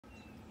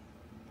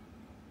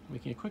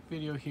Making a quick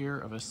video here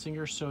of a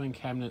Singer sewing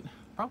cabinet,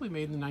 probably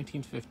made in the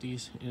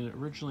 1950s, and it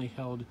originally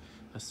held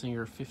a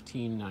Singer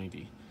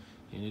 1590.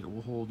 And it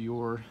will hold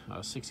your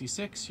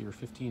 66, your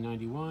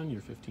 1591,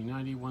 your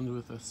 1591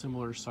 with a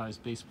similar size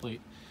base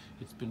plate.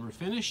 It's been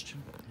refinished,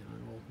 and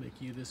I will make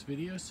you this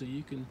video so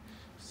you can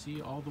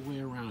see all the way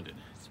around it.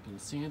 It's been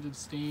sanded,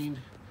 stained,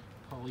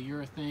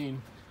 polyurethane,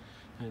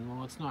 and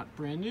while it's not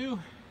brand new,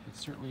 it's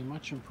certainly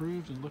much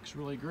improved and looks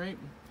really great.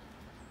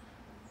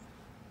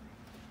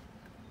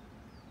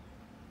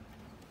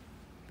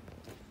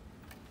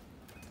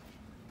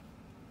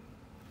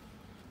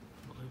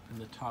 I'll open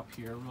the top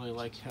here. I really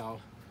like how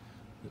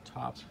the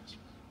top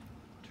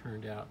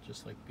turned out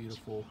just like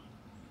beautiful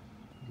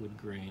wood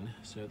grain.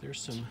 So there's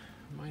some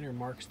minor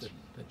marks that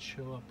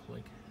show up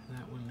like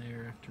that one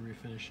there after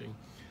refinishing,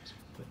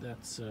 but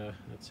that's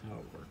how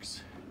it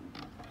works.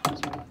 So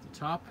the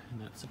top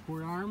and that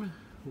support arm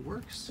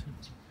works.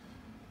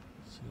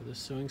 So this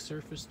sewing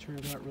surface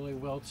turned out really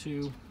well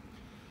too.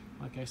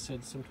 Like I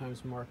said,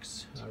 sometimes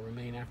marks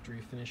remain after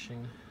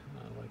refinishing,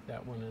 like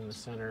that one in the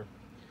center.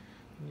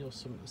 And you'll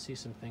see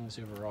some things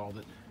overall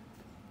that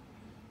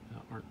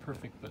aren't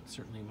perfect, but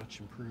certainly much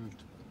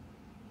improved.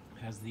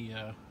 Has the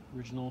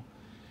original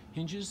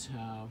hinges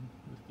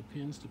with the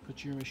pins to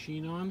put your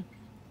machine on.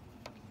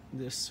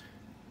 This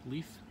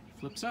leaf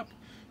flips up,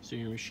 so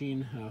your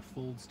machine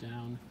folds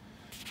down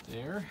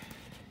there,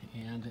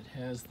 and it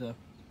has the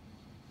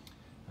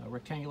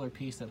rectangular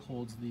piece that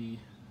holds the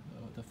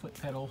foot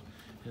pedal,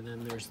 and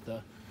then there's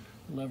the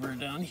lever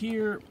down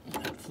here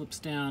that flips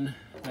down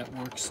that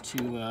works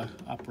to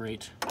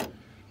operate the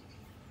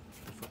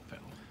foot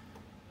pedal.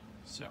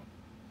 So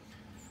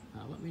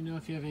let me know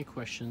if you have any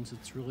questions.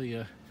 It's really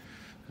a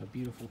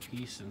beautiful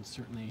piece and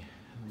certainly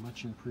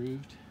much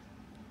improved.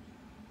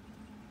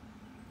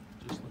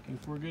 Just looking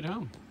for a good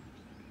home.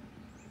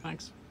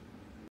 Thanks.